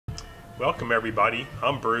Welcome everybody,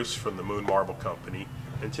 I'm Bruce from the Moon Marble Company,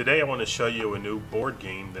 and today I want to show you a new board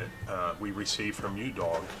game that we received from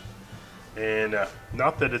UDog. And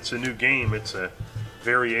not that it's a new game, it's a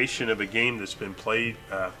variation of a game that's been played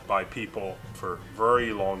by people for a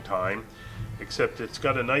very long time, except it's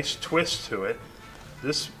got a nice twist to it.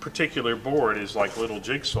 This particular board is like little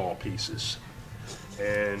jigsaw pieces,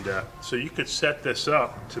 and so you could set this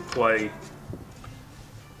up to play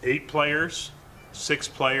 8 players, 6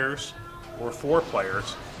 players, or 4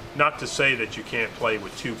 players. Not to say that you can't play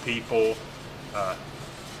with 2 people,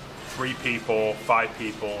 3 people, 5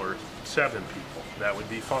 people, or 7 people. That would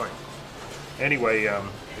be fine. Anyway,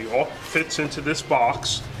 it all fits into this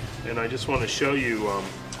box, and I just want to show you,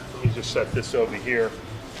 let me just set this over here.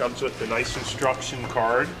 Comes with a nice instruction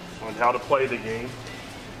card on how to play the game.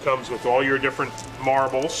 Comes with all your different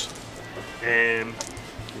marbles and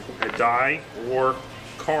a die or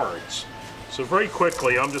cards. So very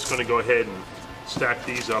quickly, I'm just going to go ahead and stack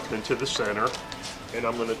these up into the center, and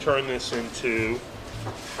I'm going to turn this into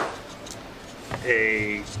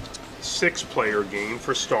a 6-player game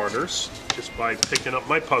for starters, just by picking up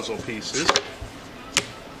my puzzle pieces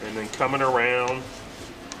and then coming around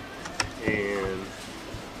and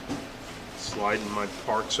sliding my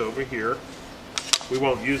parts over here. We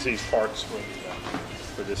won't use these parts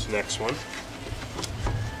for this next one.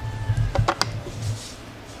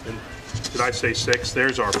 And did I say 6?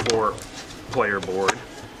 There's our 4-player board.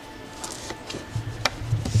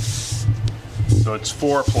 So it's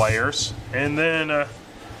 4 players. And then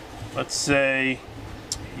let's say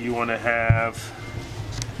you want to have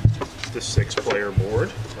the 6-player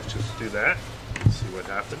board. Let's just do that. Let's see what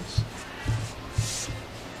happens.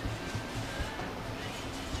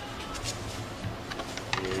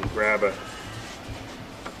 And grab a,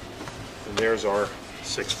 and there's our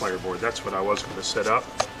 6-player board. That's what I was going to set up.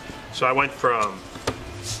 So I went from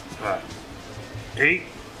 8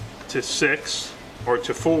 to 6, or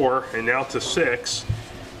to 4, and now to 6.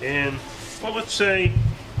 And well, let's say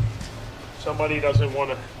somebody doesn't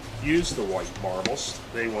want to use the white marbles,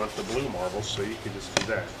 they want the blue marbles, so you can just do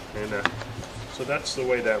that. And so that's the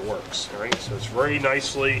way that works. All right, so it's very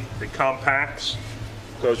nicely, it compacts,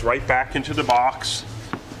 goes right back into the box,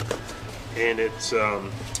 and it's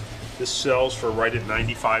this sells for right at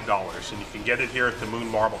 $95, and you can get it here at the Moon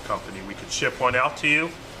Marble Company. We could ship one out to you,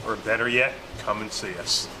 or better yet, come and see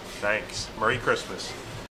us. Thanks. Merry Christmas.